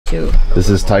too. This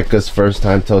is Taika's first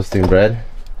time toasting bread.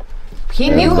 He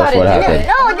knew how to do it.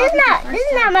 No, this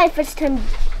is not my first time.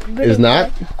 It's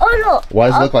not? Oh no. Why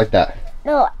does it look like that?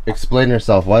 No. Explain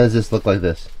yourself. Why does this look like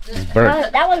this? It's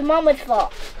burnt. That was Mama's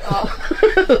fault. Oh.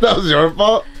 That was your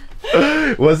fault?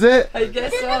 Was it? I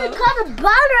guess so. This is called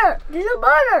butter. This is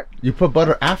butter. You put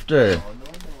butter after.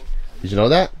 Did you know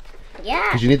that? Yeah.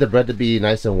 Because you need the bread to be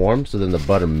nice and warm so then the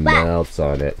butter melts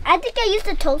on it. I think I used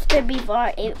a toaster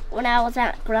before when I was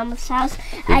at Grandma's house.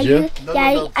 Did you?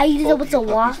 I used it with a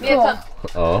waffle.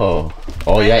 Oh.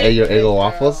 Oh yeah, your Eggo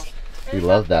waffles? You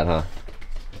love that, huh?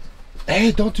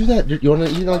 Hey, don't do that. You want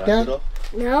to eat it like that?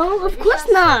 No, of course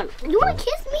not. You want to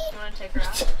kiss me? You want to take her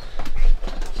out?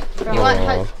 You want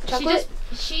hot chocolate?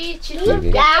 She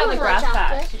doesn't down the grass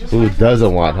patch. Who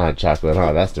doesn't want hot chocolate,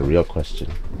 huh? That's the real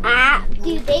question.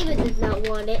 Dude, David does not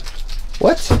want it.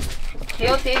 What?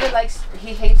 David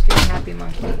he hates being happy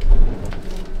monkey.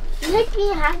 He likes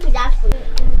being happy, that's what.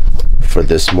 For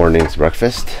this morning's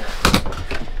breakfast,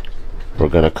 we're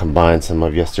gonna combine some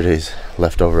of yesterday's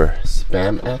leftover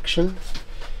Spam action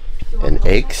and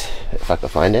eggs, if I can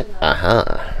find it.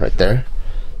 Right there.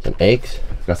 Some eggs.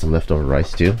 Got some leftover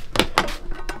rice too.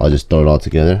 I'll just throw it all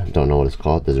together. Don't know what it's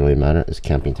called. Doesn't really matter. It's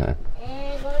camping time.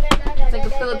 It's like a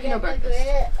Filipino breakfast.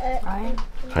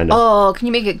 Kind of. Oh, can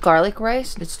you make it garlic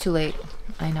rice? It's too late.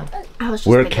 I know.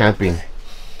 We're camping,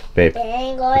 babe.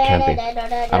 We're camping.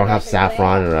 I don't have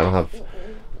saffron or I don't have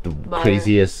the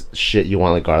craziest shit you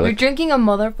want like garlic. You're drinking a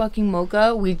motherfucking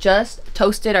mocha. We just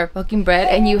toasted our fucking bread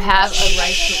and you have a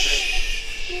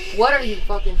rice cooker. What are you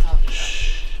fucking talking about?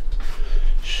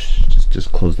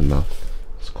 Just close the mouth.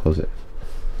 Just close it.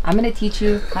 I'm gonna teach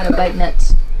you how to bite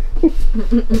nuts.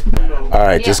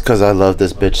 Alright, just because I love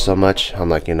this bitch so much, I'm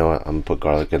like, you know what? I'm gonna put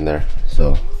garlic in there.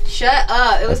 So. Shut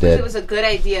up. It was because it was a good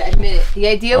idea. Admit it. The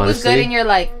idea was good and you're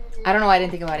like, I don't know why I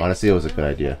didn't think about it. Honestly, it was a good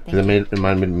idea. Because it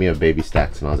reminded me of Baby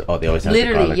Stacks. And I was like, oh, they always have the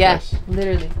garlic rice.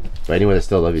 Literally. But anyway, I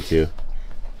still love you too.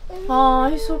 Oh,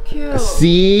 he's so cute.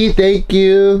 See? Thank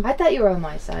you. I thought you were on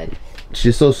my side.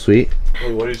 She's so sweet.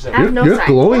 Wait, what did you say? You're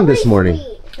glowing this morning.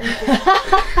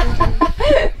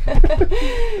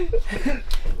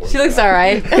 She looks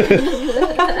alright.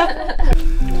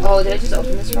 Oh, did I just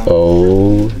open this wrong?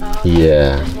 Oh,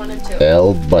 yeah.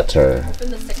 L butter.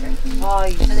 Open the sticker. Oh,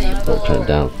 you Don't turn it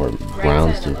down for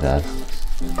browns too fast.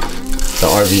 The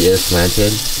RV is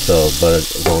slanted, so butter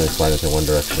is only slanted in one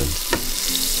direction.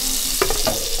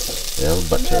 L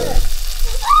butter.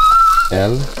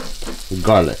 L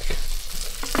garlic.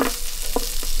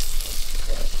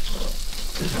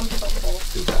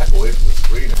 Back away from the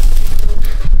screen.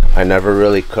 I never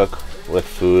really cook with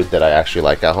food that I actually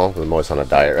like at home. I'm always on a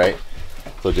diet, right?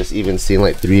 So just even seeing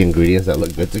like 3 ingredients that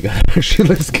look good together actually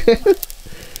looks good.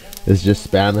 It's just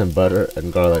Spam and butter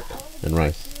and garlic and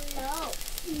rice.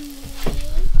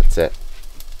 That's it.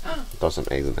 Throw some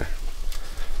eggs in there.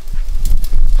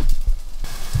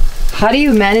 How do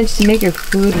you manage to make your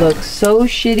food look so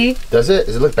shitty? Does it?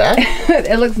 Does it look bad?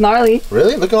 It looks gnarly.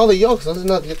 Really? Look at all the yolks. Doesn't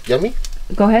that yummy?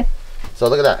 Go ahead. So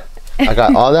look at that. I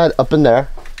got all that up in there.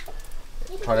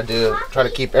 Try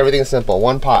to keep everything simple.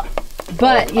 One pot.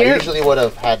 But I usually would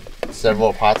have had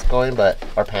several pots going,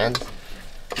 or pans.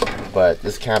 But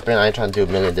this camping, I ain't trying to do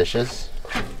a million dishes.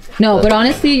 No, but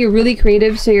honestly, you're really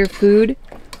creative, so your food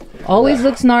always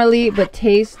looks gnarly, but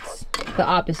tastes the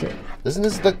opposite. Doesn't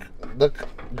this look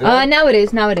good? Now it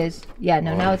is. Now it is. Yeah,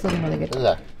 no, now it's looking really good. Look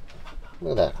at that.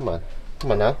 Look at that. Come on.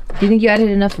 Come on now. Do you think you added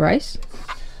enough rice?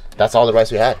 That's all the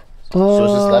rice we had. Oh. So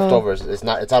it's just leftovers.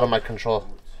 It's out of my control.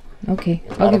 Okay,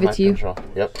 I'll give it to you.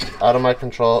 Yep, out of my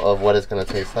control of what it's gonna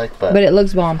taste like, but it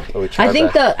looks bomb. I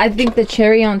think best. the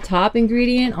cherry on top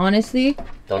ingredient, honestly.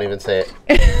 Don't even say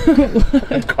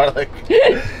it. Garlic.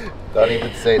 Don't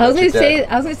even say it. I was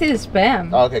gonna say the Spam.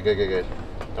 Oh, okay, good.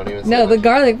 Don't even say No, it. the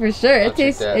garlic for sure. It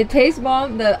tastes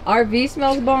bomb. The RV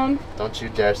smells bomb. Don't you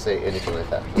dare say anything like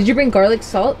that. Did you bring garlic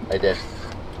salt? I did.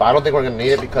 But I don't think we're gonna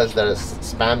need it because the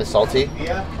Spam is salty.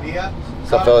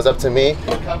 So if it was up to me.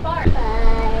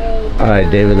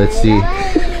 Alright, David, let's see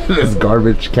this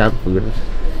garbage camp food.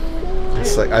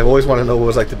 It's like, I've always wanted to know what it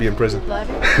was like to be in prison.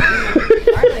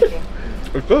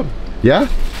 It's good. Yeah?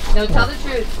 No, tell the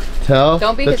truth.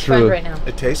 Don't be his friend right now.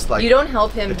 It tastes like... You don't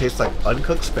help him. It tastes like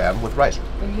uncooked Spam with rice.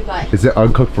 When you lie. Is it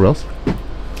uncooked for reals?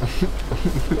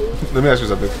 Let me ask you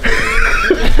something.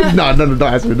 No, don't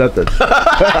ask me nothing.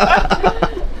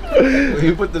 When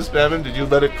you put the Spam in, did you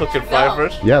let it cook and fry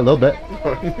first? Yeah, a little bit.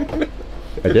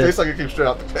 It tastes like it came straight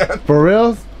out the pan. For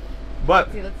reals?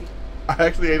 But Let's see. I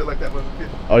actually ate it like that when I was a kid.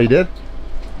 Oh, you did?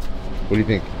 What do you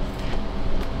think?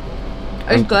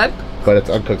 It's good. But it's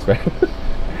uncooked Spam.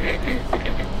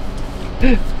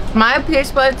 My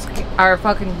taste buds are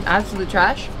fucking absolute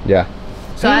trash. Yeah.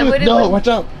 So I wouldn't. No, watch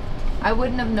out. I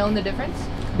wouldn't have known the difference,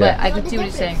 Yeah. but I could see what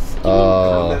he's saying.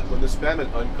 When the spam is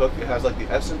uncooked, it has like the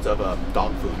essence of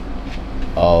dog food.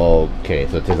 Okay,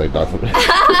 so it tastes like dog food.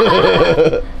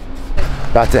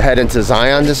 About to head into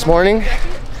Zion this morning,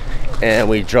 and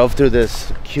we drove through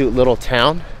this cute little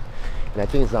town, and I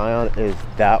think Zion is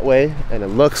that way, and it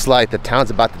looks like the town's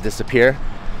about to disappear.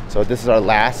 So this is our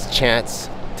last chance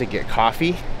to get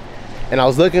coffee, and I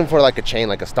was looking for like a chain,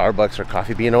 like a Starbucks or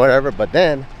Coffee Bean or whatever, but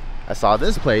then I saw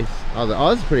this place. I was like,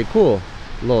 oh, this is pretty cool.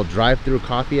 A little drive-through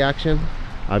coffee action.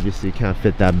 Obviously you can't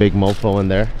fit that big mofo in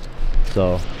there,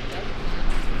 so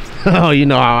oh, you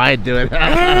know how I do it.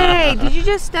 Hey, did you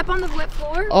just step on the wet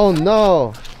floor? Oh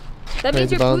no. That means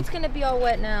Crazy your bone. food's gonna be all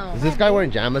wet now. Is this guy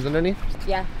wearing jammies underneath?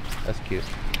 Yeah. That's cute.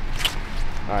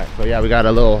 All right, so yeah, we got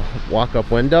a little walk-up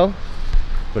window.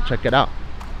 Go check it out.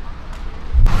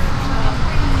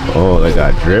 Oh, they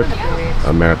got drip,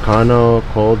 Americano,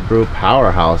 cold brew,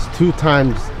 powerhouse, 2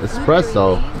 times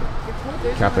espresso,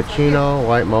 cappuccino,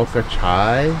 white mocha,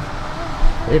 chai.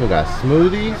 They even got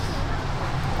smoothies.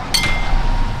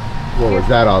 What was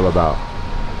that all about?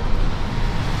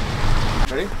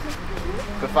 Ready?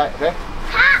 Good fight, okay?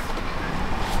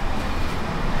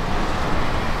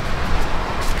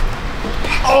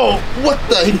 Oh, what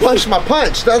the? He punched my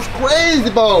punch. That's crazy,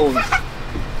 Bones.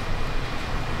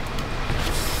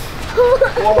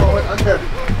 Whoa, wait, under.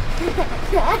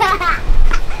 I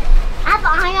have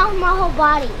eye on my whole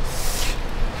body.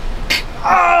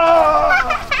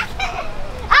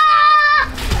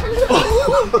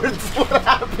 What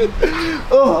happened?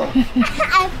 Oh.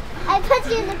 I punched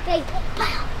you in the face.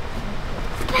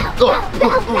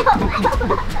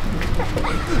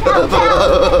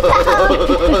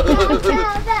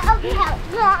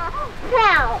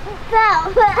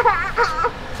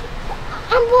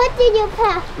 And what did you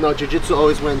pound? No, jiu-jitsu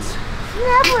always wins.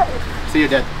 Never. See, you're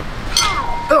dead.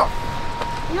 No,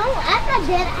 I'm not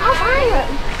dead. I'm iron.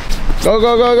 Go,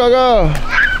 go, go, go, go.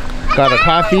 Got our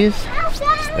coffees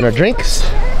and our drinks.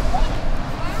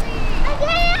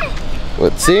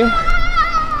 Let's see.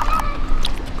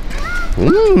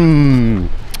 Mmm.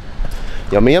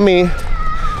 Yummy, yummy.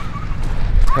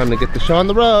 Time to get the show on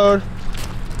the road.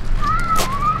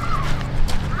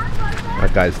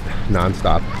 That guy's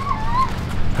non-stop.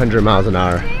 100 miles an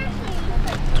hour.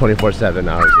 24/7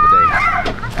 hours of the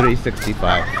day.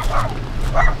 365.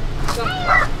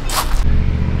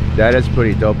 That is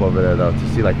pretty dope over there though, to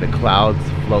see like the clouds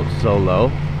float so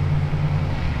low.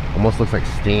 Almost looks like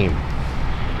steam.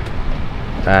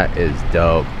 That is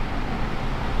dope.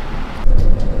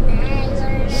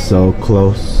 So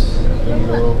close,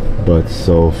 but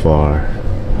so far.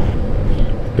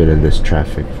 Been in this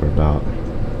traffic for about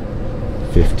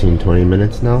 15-20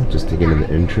 minutes now just to get in the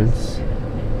entrance.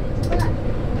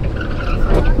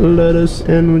 Let us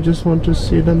in, we just want to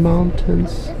see the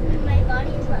mountains.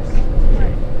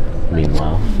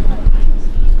 Meanwhile,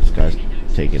 this guy's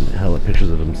taking hella pictures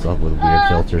of himself with weird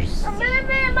filters.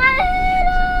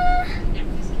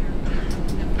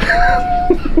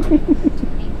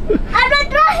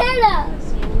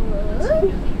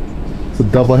 It's a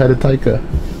double-headed taika.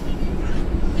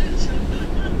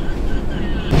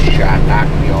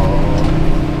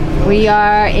 We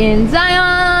are in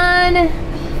Zion.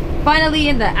 Finally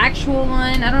in the actual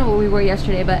one. I don't know where we were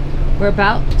yesterday, but we're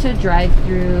about to drive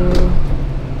through.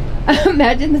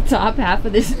 Imagine the top half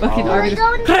of this fucking RV.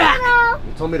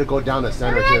 You told me to go down the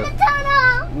center too.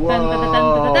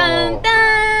 Whoa.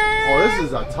 Oh, this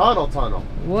is a tunnel.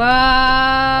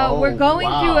 Wow. Oh, we're going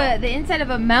wow. through the inside of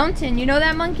a mountain. You know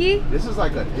that, monkey? This is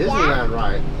like a Disneyland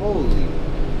ride. Holy.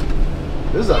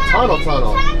 This is a tunnel.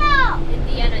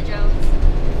 Indiana Jones.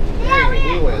 Yeah,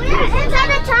 we're inside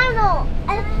the tunnel.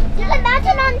 Just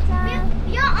imagine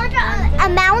you're under a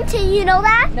mountain, you know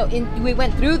that? No, we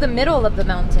went through the middle of the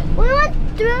mountain. We went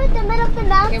through the middle of the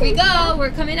mountain. Here we go.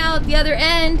 We're coming out the other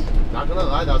end. Not gonna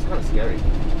lie, that was kind of scary.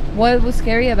 What was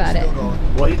scary about it?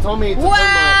 Well, he told me to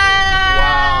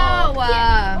Wow!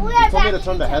 He told me to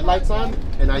turn the headlights on,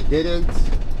 and I didn't.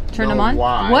 Turn them on?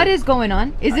 Why? What is going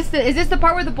on? Is this the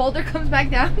part where the boulder comes back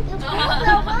down?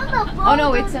 Oh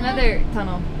no, it's another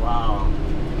tunnel. Wow.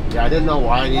 Yeah, I didn't know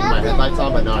why I needed my headlights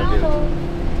on, but now I do.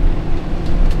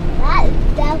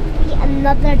 That would be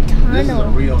another tunnel. This is a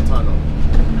real tunnel.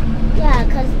 Yeah,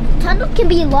 because tunnel can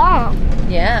be long.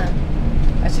 Yeah.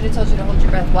 I should have told you to hold your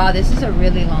breath. Wow, this is a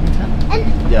really long tunnel.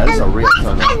 Yeah, this is a real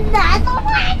tunnel. Another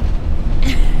one?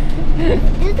 This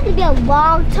is going to be a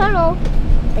long tunnel.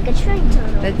 Like a train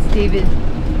tunnel. That's David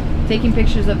taking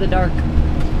pictures of the dark.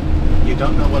 You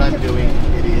don't know what I'm doing,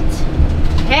 idiots.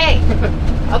 Hey!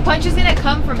 A punch is gonna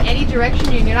come from any direction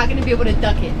and you're not gonna be able to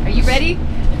duck it. Are you ready?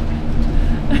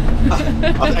 I'm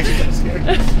actually kind of scared.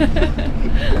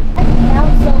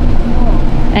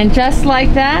 And just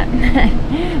like that,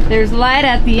 there's light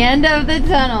at the end of the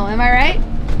tunnel. Am I right?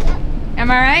 Yep.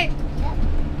 Am I right? Yep.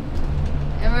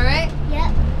 Am I right?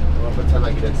 Yep. Well, pretend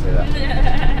like you didn't say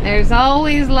that. There's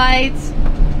always lights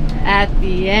at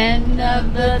the end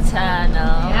of the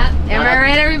tunnel. Yeah. Am I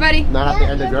right, everybody? Not at the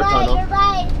end of your tunnel. You're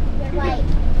right. You're right.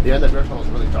 The end of your tunnel is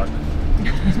really dark.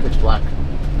 It's pitch black.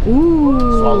 Ooh.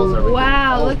 Swallows everything.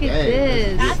 Wow, Oh, look at dang,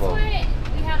 this. That's beautiful. why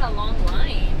we had a long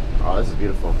line. Oh, this is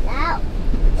beautiful. Now.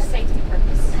 Safety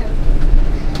purpose.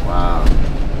 Wow.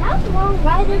 That's long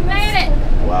right in Made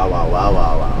it. Wow, wow, wow,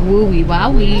 wow, wow. Wooey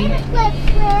wowie. Look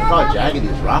how jagged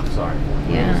these rocks are.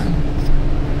 Yeah.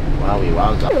 Wowie,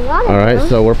 wow. Alright,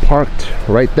 so we're parked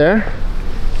right there.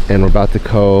 And we're about to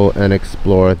go and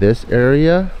explore this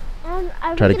area.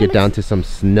 Try to get down to some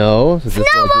snow. So this will do.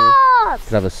 Snowballs!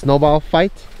 Could have a snowball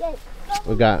fight. Yes.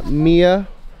 We got Mia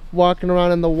walking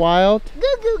around in the wild.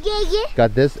 Goo goo gay.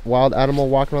 Got this wild animal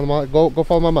walking around the wild. Go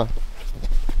follow Mama.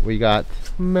 We got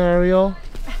Mario.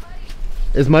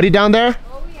 Is Muddy down there?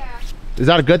 Oh yeah. Is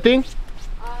that a good thing?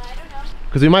 I don't know.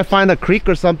 Because we might find a creek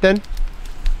or something. A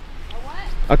what?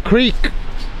 A creek.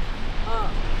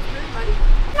 Oh, it's really muddy.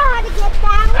 I know how to get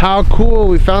down. How cool.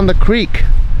 We found the creek.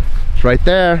 It's right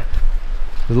there.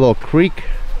 There's a little creek.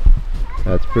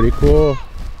 That's pretty cool.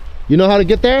 You know how to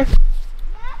get there?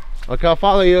 Okay, I'll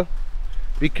follow you.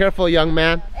 Be careful, young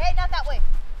man. Hey, not that way.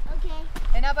 Okay.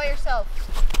 And not by yourself.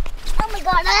 Oh my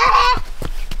god.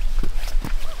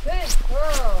 Good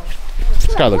girl.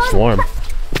 This guy looks warm.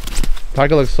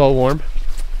 Tiger looks so warm.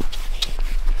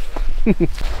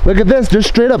 Look at this. There's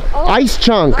straight up ice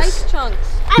chunks. Ice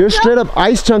chunks. There's straight up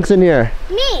ice chunks in here.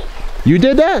 Me. You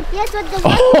did that? Yes, with the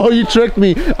Oh, you tricked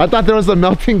me. I thought there was a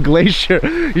melting glacier.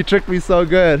 You tricked me so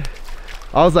good.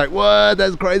 I was like, what?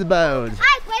 That's crazy bones.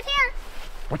 ice right there.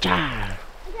 Watcha. I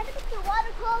gotta get the water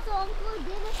cold so Uncle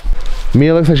did it.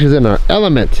 Mia looks like she's in her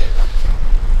element.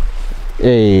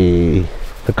 Hey,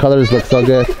 the colors look so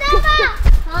good.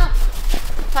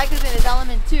 Tiger's in his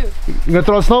element too. You gonna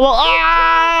throw a snowball?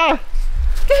 Ah!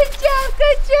 Good job,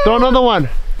 good job. Throw another one.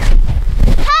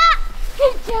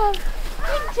 Good job.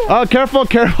 Oh, careful,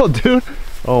 careful, dude.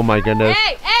 Oh my goodness.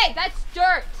 Hey, hey, that's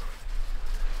dirt.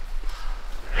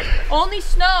 Only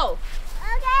snow.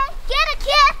 Okay. Get it,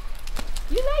 kid.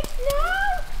 You like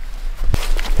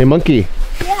snow? Hey, monkey.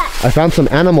 Yeah. I found some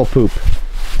animal poop.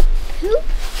 Poop?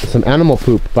 Some animal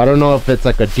poop. But I don't know if it's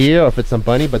like a deer or if it's some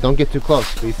bunny, but don't get too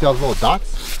close. But you see all those little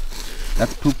dots?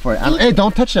 That's poop for an animal. Hey,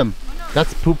 don't touch them.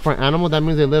 That's poop for an animal. That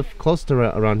means they live close to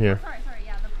around here. Sorry,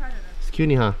 yeah, the predator. It's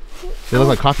cutie, huh? They look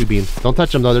like coffee beans. Don't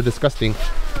touch them though, they're disgusting. So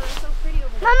pretty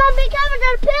over there. Mama, be careful.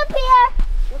 There's poop here.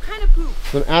 What kind of poop?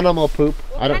 Some animal poop.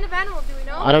 What kind of animal do we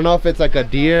know? I don't know if it's like a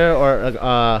deer or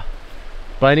a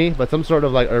bunny, but some sort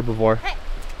of like herbivore.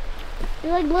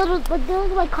 They're like little, but they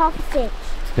look like coffee sticks.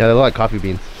 Yeah, they look like coffee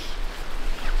beans.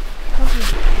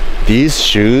 These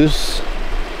shoes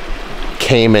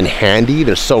came in handy.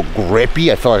 They're so grippy.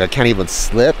 I feel like I can't even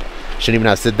slip. Shouldn't even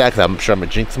have said that because I'm sure I'm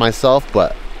gonna jinx myself.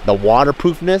 But the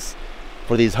waterproofness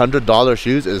for these $100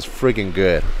 shoes is freaking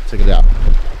good. Check it out.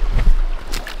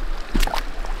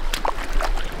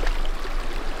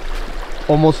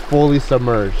 Almost fully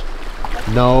submerged.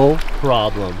 No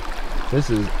problem. This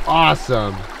is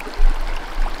awesome.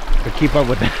 To keep up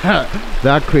with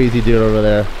that crazy dude over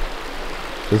there.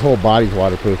 His whole body's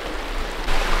waterproof.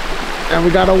 And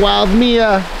we got a wild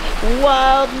Mia.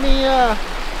 Wild Mia.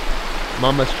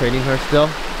 Mama's training her still.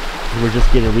 We're just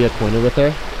getting reacquainted with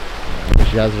her.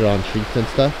 She has her on treats and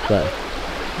stuff, but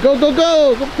go, go,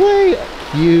 go, go play.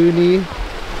 Cutie.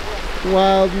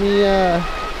 Wild Mia.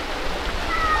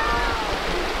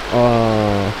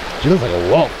 Oh, she looks like a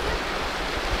wolf.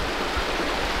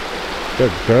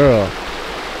 Good girl.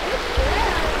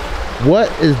 What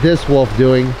is this wolf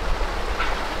doing?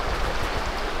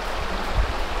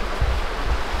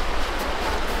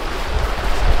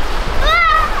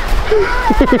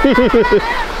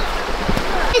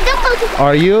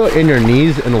 Are you in your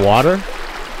knees in water?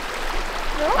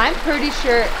 I'm pretty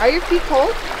sure. Are your feet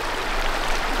cold?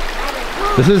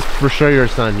 This is for sure your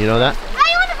son, you know that?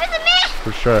 I want to visit me.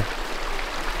 For sure.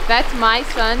 That's my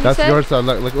son. You That's said? your son.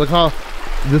 Look how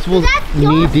this was That's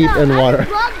your knee deep son. in water.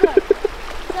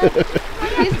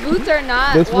 His boots are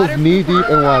not. This was knee deep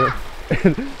in water.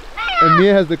 And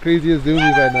Mia has the craziest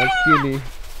zoomies right now. Skinny.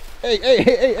 Hey, hey,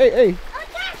 hey, hey, hey, hey.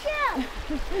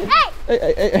 Hey. Hey,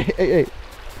 hey, hey, hey, hey, hey.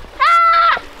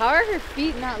 How are her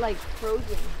feet not like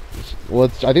frozen?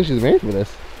 Well, I think she's made for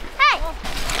this. Hey.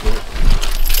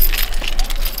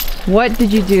 What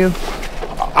did you do?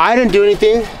 I didn't do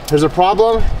anything. There's a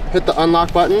problem. Hit the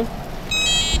unlock button.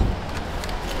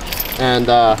 And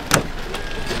Voila!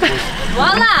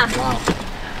 wow.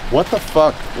 What the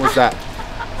fuck was that?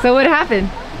 So what happened?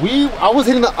 I was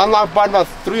hitting the unlock button about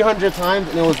 300 times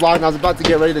and it was locked and I was about to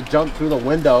get ready to jump through the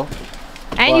window.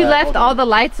 And you left all the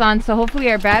lights on, so hopefully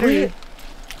our battery.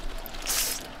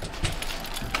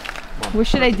 What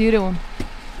should I do to him?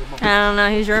 I don't know.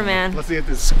 He's your man. Let's see if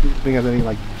this thing has any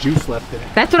like juice left in it.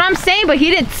 That's what I'm saying, but he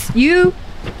didn't. You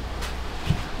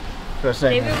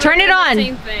turn it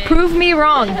on. Prove me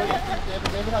wrong. David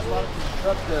has a lot of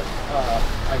constructive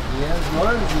ideas.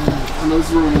 And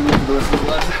those were the rest of the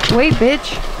left. Wait,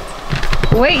 bitch.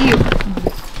 Wait, you.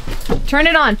 Turn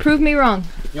it on. Prove me wrong.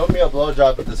 You owe me a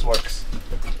blowjob if this works.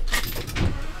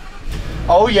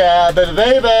 Oh yeah, baby,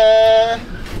 baby.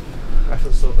 I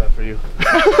feel so bad for you.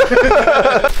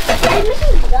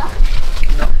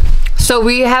 So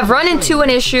we have run into an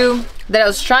issue that I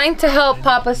was trying to help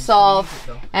Papa solve,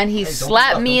 and he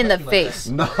slapped me in the face.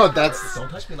 No, that's Don't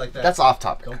touch me like that. that's off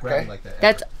topic. Don't grab me like that.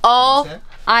 That's all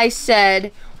I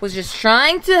said, was just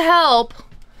trying to help,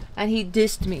 and he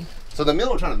dissed me. So the meal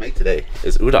we're trying to make today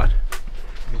is udon.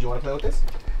 Did you want to play with this?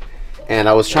 And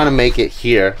I was trying to make it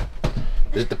here.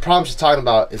 The problem she's talking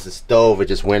about is the stove. It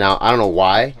just went out. I don't know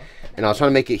why. And I was trying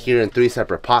to make it here in 3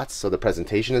 separate pots so the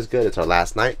presentation is good. It's our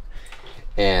last night.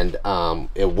 And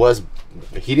it was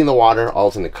heating the water. All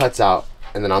of a sudden it cuts out.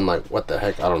 And then I'm like, what the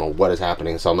heck? I don't know what is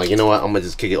happening. So I'm like, you know what? I'm going to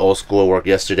just kick it old school. Work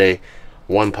yesterday.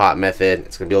 1 pot method.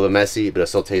 It's going to be a little messy, but it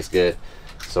still tastes good.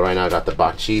 So right now I got the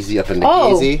bok cheesy up in the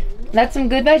easy. That's some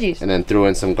good veggies. And then threw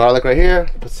in some garlic right here.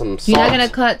 Put some salt. You're not gonna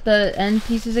cut the end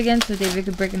pieces again so David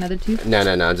could break another tooth? No.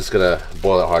 I'm just gonna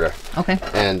boil it harder. Okay.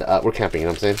 And we're camping, you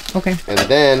know what I'm saying? Okay. And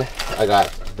then I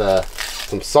got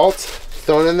some salt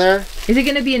thrown in there. Is it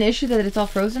gonna be an issue that it's all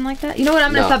frozen like that? You know what?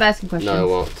 I'm gonna stop asking questions. No, it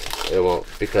won't. It won't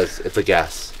because it's a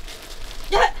gas.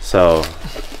 So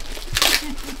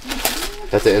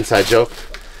that's an inside joke.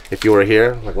 If you were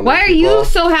here, like when why are you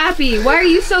so happy? Why are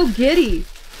you so giddy?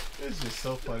 It's just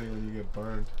so funny when you get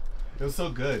burned. It was so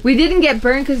good. We didn't get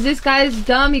burned because this guy's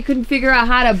dumb. He couldn't figure out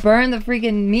how to burn the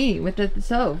freaking meat with the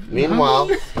stove. Meanwhile,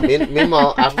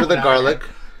 after the garlic.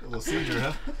 A little seizure,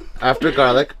 huh? After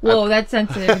garlic. Whoa, that's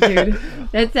sensitive, dude.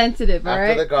 That's sensitive, all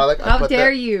right? After the garlic. How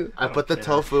dare you? I put the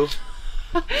tofu.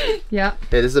 Yeah.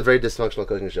 Hey, this is a very dysfunctional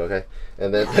cooking show, okay?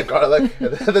 And then the garlic,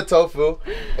 and then the tofu,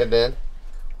 and then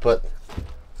put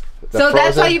so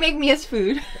that's how you make Mia's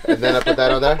food. And then I put that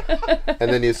on there,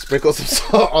 and then you sprinkle some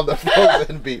salt on the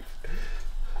frozen beef.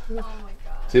 Oh my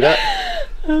god. See that?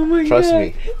 Oh my god. Trust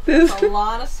me. This A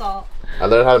lot of salt. I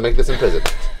learned how to make this in prison.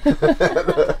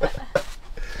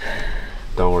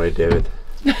 Don't worry, David.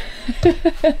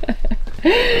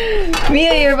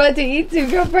 Mia, you're about to eat too,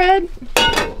 girlfriend.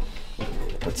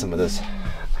 Put some of this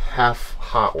half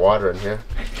hot water in here.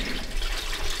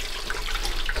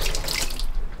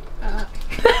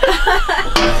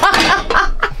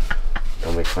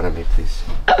 Don't make fun of me, please.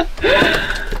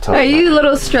 Are you a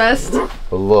little stressed? A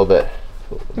little bit.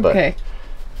 But okay.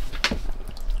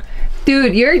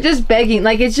 Dude, you're just begging.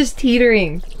 Like, it's just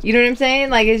teetering. You know what I'm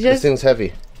saying? Like, it's this just... thing's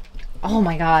heavy. Oh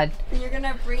my god. And you're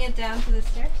gonna bring it down to the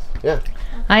stairs? Yeah.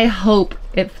 I hope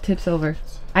it tips over.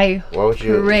 Why would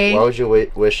you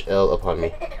wish ill upon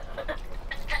me?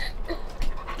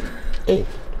 Hey.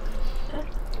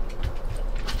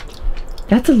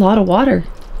 That's a lot of water.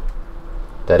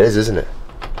 That is, isn't it?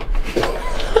 It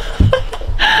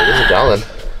is a gallon.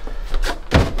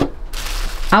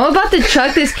 I'm about to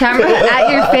chuck this camera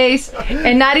at your face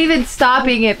and not even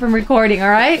stopping it from recording,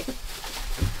 alright?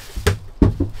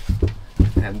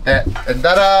 And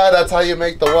that's how you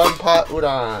make the 1 pot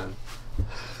udon.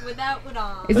 Without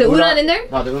udon. Is the udon in there?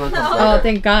 No, the udon comes Oh, later.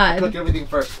 thank God. Cook everything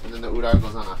first, and then the udon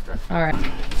goes on after. Alright.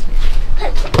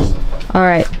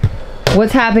 Alright.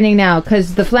 What's happening now?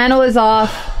 Because the flannel is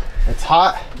off. It's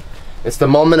hot. It's the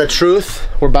moment of truth.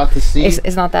 We're about to see.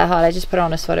 It's not that hot. I just put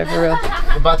on a sweater for real.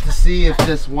 We're about to see if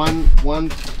this one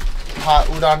pot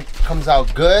udon comes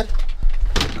out good.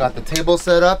 Got the table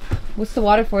set up. What's the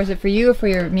water for? Is it for you or for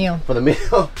your meal? For the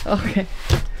meal. Okay.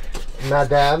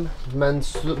 Madame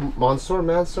Mansour,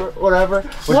 whatever.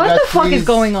 What the fuck is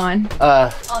going on?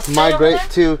 Migrate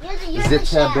to You're the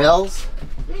chef. Zittabels.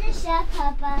 You're the chef,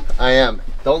 Papa. I am.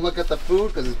 Don't look at the food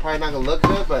because it's probably not gonna look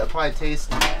good, but it probably tastes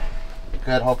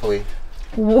good. Hopefully.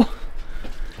 Whoa.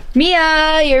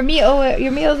 Mia, your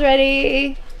meal's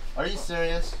ready. Are you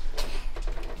serious?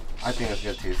 I think it's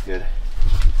gonna taste good.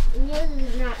 Yours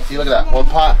is not. See, look at that. 1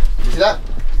 pot. You see that?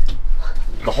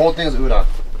 The whole thing is udon.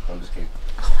 I'm just kidding.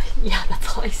 Yeah,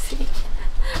 that's all I see.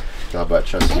 No, but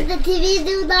trust me. Is the TV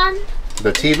udon?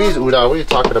 The TV's udon. What are you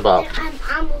talking about?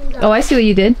 Oh, I see what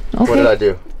you did. Okay. What did I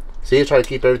do? See, you try to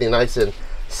keep everything nice and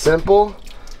simple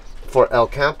for El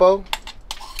Campo.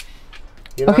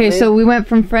 You know Okay, what I mean? so we went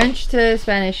from French to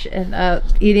Spanish and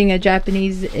eating a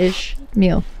Japanese-ish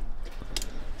meal.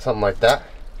 Something like that.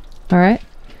 All right.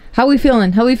 How we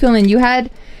feeling? How we feeling? You had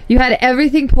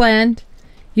everything planned.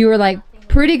 You were like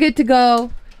pretty good to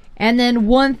go, and then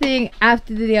one thing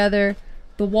after the other,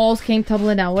 the walls came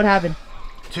tumbling down. What happened?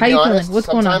 To How be you honest, feeling? What's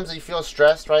going on? sometimes you feel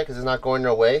stressed, right? Because it's not going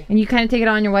your way. And you kind of take it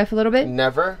on your wife a little bit?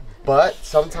 Never. But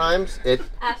sometimes it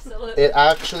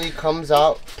actually comes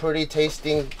out pretty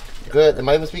tasting good. Am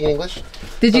I even speaking English?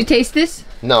 Did you taste this?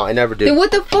 No, I never did. Then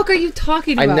what the fuck are you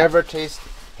talking I about? never taste.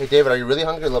 Hey, David, are you really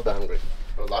hungry or a little bit hungry?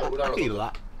 A lot of udon? I can eat a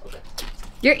lot. Okay.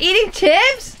 You're eating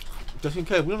chips? Just in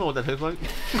case, we don't know what that tastes like.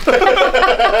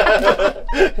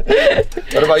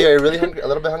 What about you? Are you really hungry? A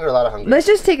little bit hungry or a lot of hungry? Let's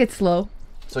just take it slow.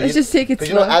 So let's just take it slow. Because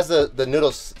you know, as the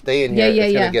noodles stay in here,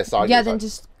 it's going to get soggy. Yeah, then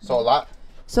just... So a lot?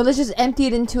 So let's just empty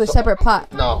it into a separate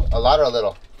pot. No, a lot or a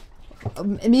little?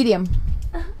 Medium.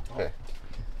 Okay.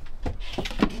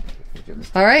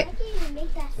 All right?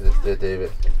 This is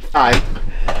David. Alright.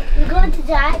 You're going to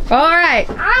die? All right.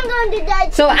 I'm going to die.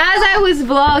 So as I was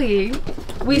vlogging,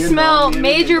 we smell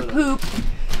major poop.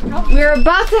 We're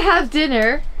about to have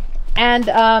dinner. And,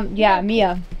 yeah,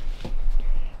 Mia.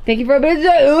 Thank you for a bit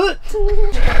of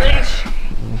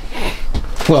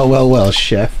Well,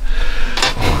 chef.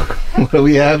 What do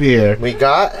we have here? We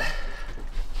got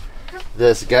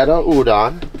this ghetto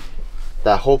udon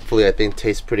that hopefully I think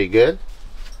tastes pretty good.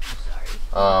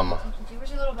 I'm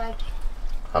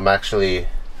actually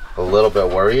a little bit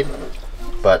worried,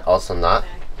 but also not,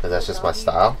 because that's just my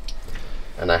style.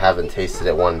 And I haven't tasted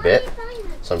it one bit,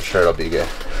 so I'm sure it'll be good.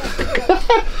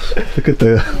 Look at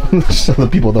some of the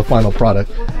people, the final product.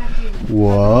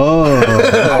 Whoa.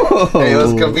 Hey, it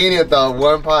was convenient though,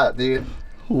 one pot, dude.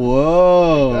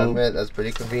 Whoa. Admit, that's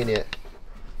pretty convenient.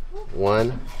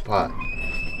 One pot.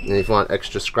 And if you want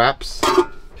extra scraps,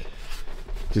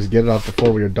 just get it off the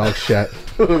floor where your dog shat.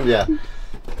 yeah.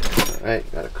 Alright,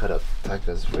 gotta cut up tight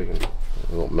because freaking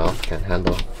little mouth can't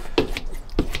handle.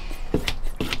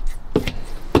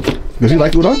 Does he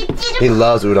like udon? He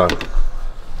loves udon.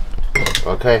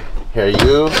 Okay, here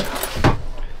you.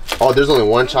 Oh, there's only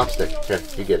one chopstick. Here,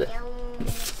 you get it.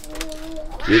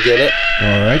 You get it.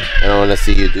 Alright. And I want to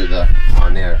see you do the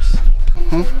honneurs.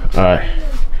 Alright.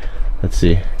 Let's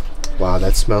see. Wow,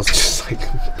 that smells just like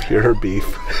pure beef.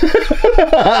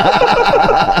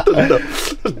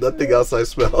 There's nothing else I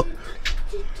smell.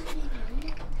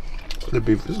 The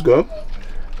beef is good.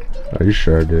 Are you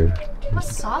sure, dude? What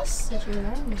sauce did you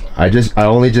learn? I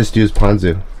only just use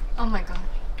ponzu. Oh my god.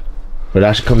 But it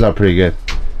actually comes out pretty good.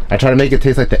 I try to make it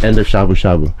taste like the end of shabu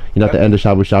shabu. You know, at the end of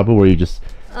shabu shabu where you just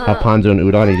have ponzu and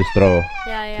udon and you just throw.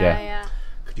 Yeah.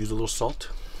 Could use a little salt.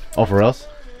 Oh, for reals?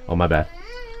 Oh, my bad.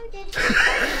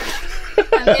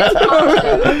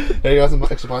 Here you go, some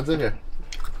extra ponzu here.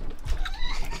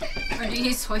 Or do you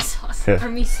use soy sauce? Here. Or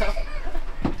miso?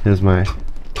 Here's my.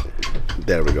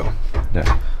 There we go.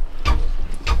 Yeah.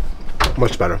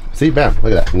 Much better. See, bam,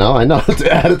 look at that. No, I know. It's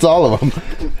added to all of them.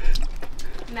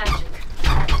 Magic.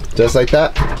 Just like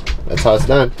that. That's how it's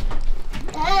done.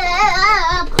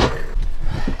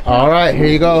 All right, here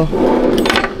you go.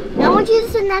 I want you to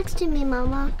sit next to me,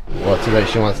 Mama. Well, today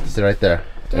she wants to sit right there.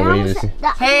 And we need to see.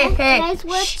 Hey. Can I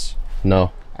switch?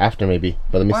 No, after maybe.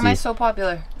 But let me Why am I see. so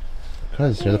popular?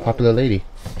 Because you're the popular lady.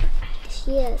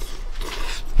 She is.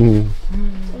 Hmm.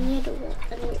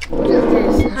 What is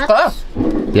this?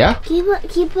 Oh. Yeah? Can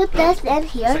you put this in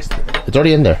here? It's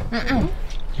already in there.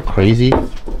 You crazy?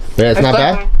 Yeah, it's not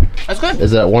bad? That's good.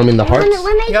 Is it warming the hearts?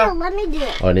 Let me Yeah. do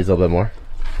it. Oh, it needs a little bit more?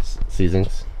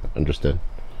 Seasonings? Understood.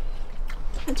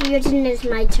 Until your turn is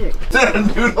my turn.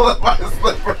 Noodle in my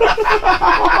slipper.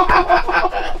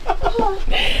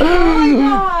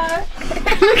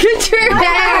 Look at your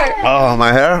hair. Oh,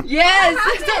 my hair? Yes.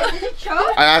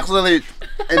 I accidentally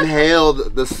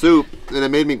inhaled the soup and it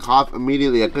made me cough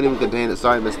immediately. I couldn't even contain it.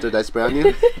 Sorry, mister. Did I spray on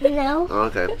you? No. Oh,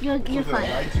 okay. You're fine.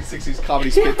 1960s comedy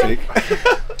spit take.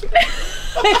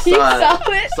 You saw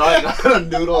it? Sorry, I got a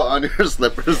noodle on your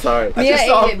slipper. Sorry. Mia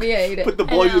ate it. But the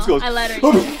boy just goes. I let her eat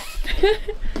it.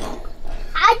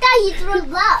 I thought you threw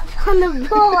up on the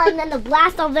bowl and then the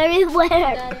blast off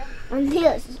everywhere. On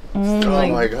this. Oh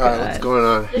my god, what's going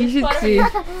on? You should see.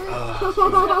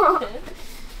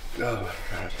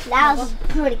 That was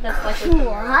pretty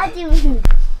cool. How do you...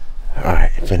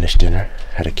 Alright, finished dinner.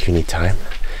 Had a cuny time.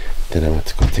 Then I went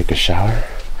to go take a shower.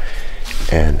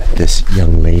 And this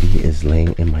young lady is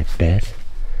laying in my bed.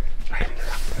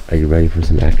 Are you ready for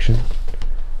some action?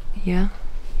 Yeah.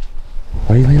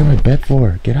 What are you laying on my bed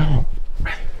for? Get out.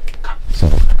 So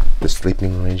the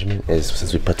sleeping arrangement is,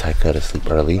 since we put Taika to sleep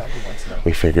early,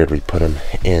 we figured we'd put him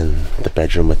in the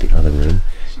bedroom with the other room,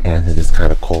 and since it's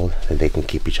kind of cold, and they can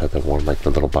keep each other warm, like the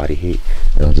little body heat,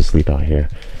 and I'll just sleep out here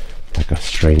like a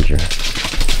stranger.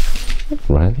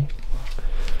 Riley?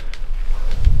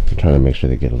 I'm trying to make sure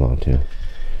they get along too.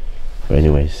 But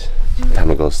anyways, time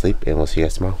to go sleep, and we'll see you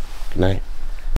guys tomorrow. Good night.